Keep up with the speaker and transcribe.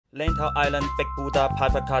Lantau Island Big Buddha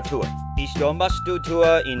private car tour is your must-do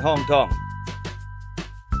tour in Hong Kong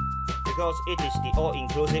because it is the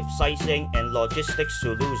all-inclusive sightseeing and logistics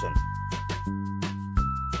solution.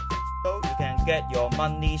 So you can get your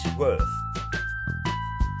money's worth.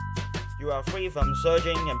 You are free from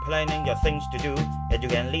searching and planning your things to do, and you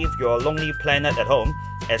can leave your lonely planet at home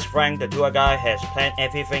as Frank the tour guide has planned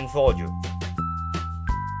everything for you.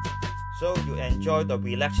 So you enjoy the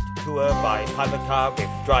relaxed tour by private car with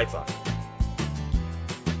driver.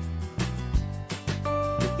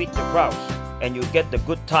 You beat the crowds and you get the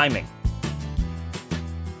good timing.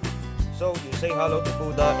 So you say hello to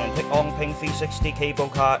Buddha and take Ngong Ping 360 cable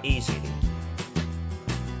car easily.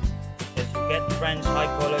 As you get Frank's high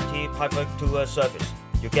quality private tour service,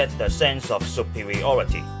 you get the sense of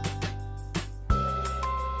superiority.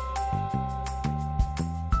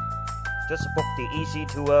 Just book the easy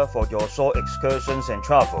tour for your short excursions and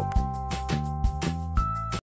travel.